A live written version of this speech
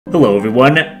Hello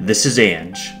everyone, this is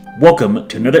Ange. Welcome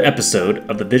to another episode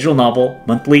of the Visual Novel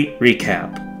Monthly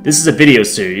Recap. This is a video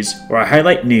series where I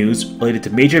highlight news related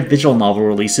to major visual novel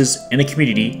releases in the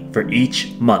community for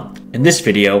each month. In this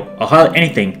video, I'll highlight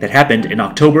anything that happened in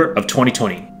October of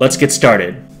 2020. Let's get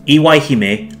started. Iwai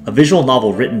Hime, a visual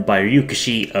novel written by Ryu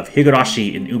Kishi of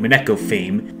Higurashi and Umineko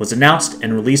fame, was announced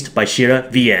and released by Shira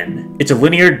VN. It's a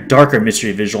linear, darker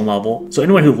mystery visual novel, so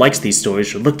anyone who likes these stories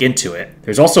should look into it.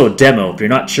 There's also a demo if you're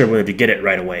not sure whether to get it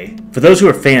right away. For those who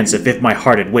are fans of If My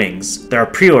Heart Had Wings, there are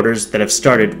pre-orders that have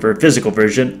started for a physical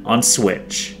version on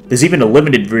Switch. There's even a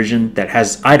limited version that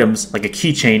has items like a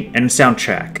keychain and a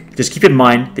soundtrack. Just keep in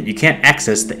mind that you can't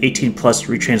access the 18+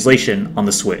 retranslation on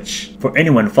the Switch. For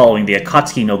anyone following the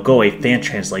Akatsuki no Goe fan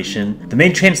translation, the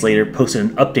main translator posted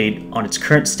an update on its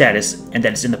current status and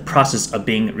that it's in the process of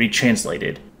being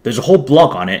retranslated. There's a whole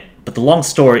blog on it, but the long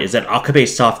story is that Akabe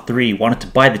Soft 3 wanted to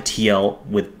buy the TL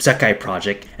with Sekai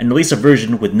Project and release a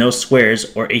version with no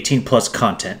swears or 18+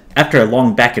 content. After a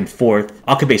long back and forth,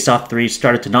 Akabe Soft 3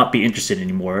 started to not be interested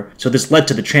anymore, so this led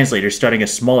to the translator starting a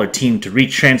smaller team to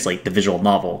retranslate the visual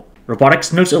novel.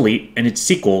 Robotics Notes Elite and its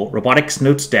sequel, Robotics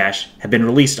Notes Dash, have been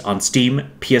released on Steam,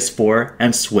 PS4,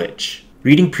 and Switch.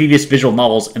 Reading previous visual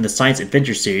novels in the science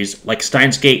adventure series like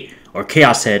Steins Gate or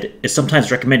Chaos Head is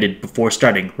sometimes recommended before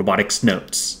starting Robotics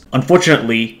Notes.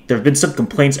 Unfortunately, there have been some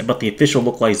complaints about the official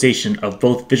localization of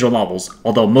both visual novels,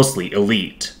 although mostly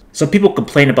Elite. Some people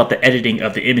complain about the editing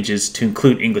of the images to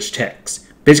include English text,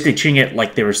 basically treating it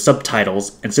like they were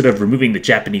subtitles instead of removing the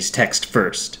Japanese text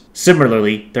first.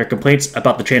 Similarly, there are complaints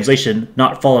about the translation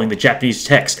not following the Japanese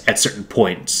text at certain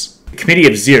points. The Committee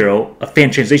of Zero, a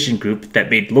fan translation group that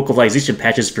made localization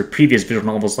patches for previous visual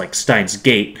novels like Steins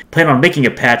Gate, plan on making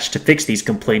a patch to fix these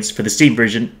complaints for the Steam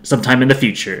version sometime in the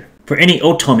future. For any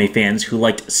Otome fans who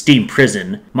liked Steam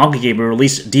Prison, Manga Gamer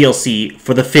released DLC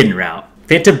for the Finn route.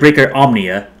 Phantom Breaker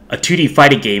Omnia, a 2D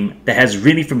fighting game that has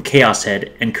Remy from Chaos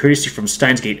Head and Courtesy from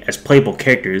Steins Gate as playable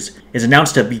characters, is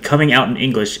announced to be coming out in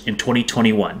English in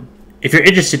 2021. If you're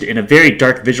interested in a very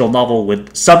dark visual novel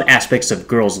with some aspects of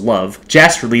girls' love,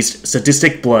 JAS released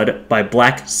Sadistic Blood by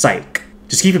Black Psych.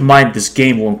 Just keep in mind this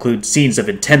game will include scenes of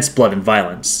intense blood and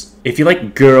violence. If you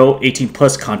like girl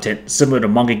 18+ content similar to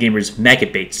Manga Gamer's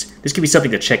Maggot Baits, this could be something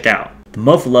to check out. The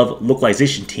Muv Love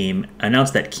localization team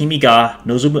announced that Kimi ga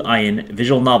Nozomu Ain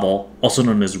visual novel, also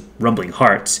known as Rumbling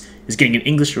Hearts, is getting an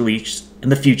English release in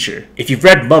the future. If you've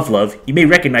read Muv Love, you may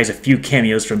recognize a few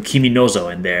cameos from Kimi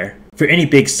Nozo in there. For any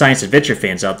big science adventure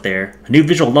fans out there, a new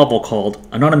visual novel called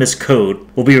Anonymous Code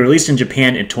will be released in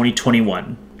Japan in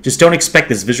 2021. Just don't expect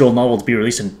this visual novel to be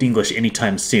released in English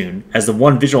anytime soon, as the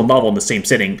one visual novel in the same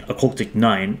setting, Occultic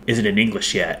 9, isn't in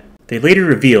English yet. They later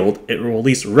revealed it will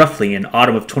release roughly in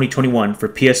autumn of 2021 for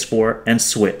PS4 and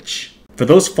Switch. For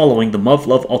those following the Muv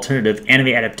Love alternative anime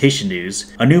adaptation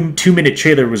news, a new 2-minute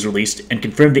trailer was released and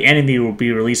confirmed the anime will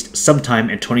be released sometime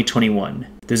in 2021.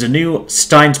 There's a new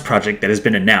Steins project that has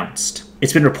been announced.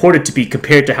 It's been reported to be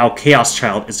compared to how Chaos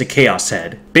Child is to Chaos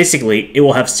Head. Basically, it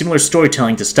will have similar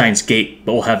storytelling to Steins Gate,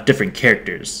 but will have different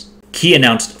characters. Key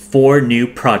announced 4 new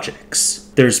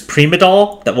projects. There's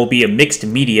Primadol, that will be a mixed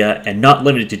media and not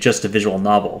limited to just a visual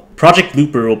novel. Project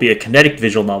Looper will be a kinetic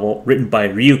visual novel written by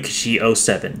Ryu Kishi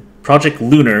 07. Project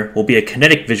Lunar will be a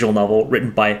kinetic visual novel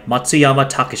written by Matsuyama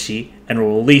Takashi and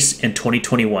will release in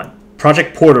 2021.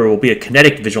 Project Porter will be a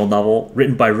kinetic visual novel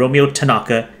written by Romeo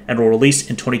Tanaka and will release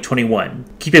in 2021.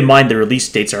 Keep in mind the release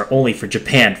dates are only for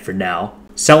Japan for now.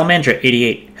 Salamandra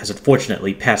 88 has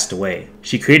unfortunately passed away.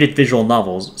 She created visual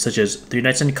novels such as 3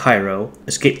 Nights in Cairo,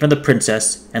 Escape from the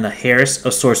Princess, and The Heiress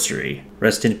of Sorcery.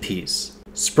 Rest in peace.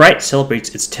 Sprite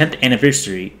celebrates its 10th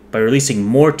anniversary by releasing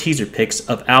more teaser pics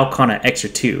of Ao Kana Extra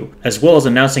 2, as well as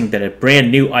announcing that a brand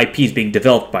new IP is being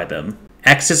developed by them.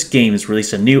 Access Games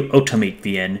released a new Otomate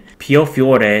VN, Pio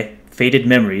Fiore Faded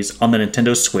Memories, on the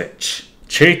Nintendo Switch.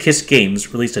 Cherry Kiss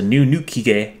Games released a new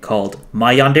Nukige called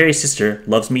My Yandere Sister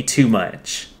Loves Me Too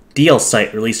Much. DL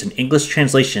Site released an English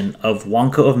translation of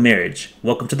Wonko of Marriage,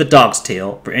 Welcome to the Dog's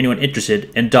Tale, for anyone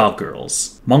interested in dog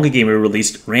girls. Manga Gamer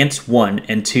released Rants 1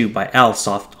 and 2 by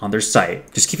Owlsoft on their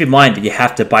site. Just keep in mind that you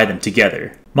have to buy them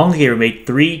together. Manga Gamer made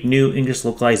 3 new English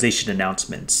localization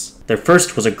announcements. Their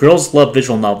first was a girls' love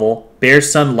visual novel, Bear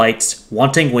Sun Lights,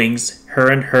 Wanting Wings, Her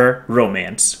and Her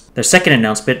Romance. Their second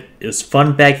announcement is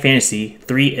Fun Bag Fantasy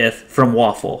 3 If from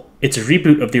Waffle. It's a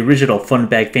reboot of the original Fun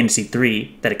Bag Fantasy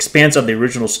 3 that expands on the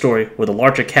original story with a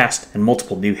larger cast and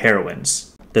multiple new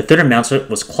heroines. The third announcement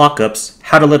was Clock Up's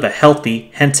How to Live a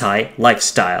Healthy Hentai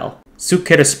Lifestyle.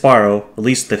 Suketa Sparrow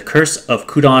released The Curse of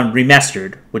Kudan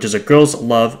Remastered, which is a girls'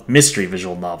 love mystery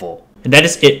visual novel. And that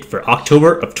is it for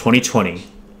October of 2020.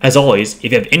 As always,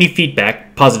 if you have any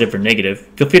feedback, positive or negative,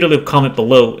 feel free to leave a comment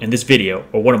below in this video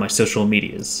or one of my social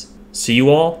medias. See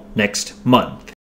you all next month.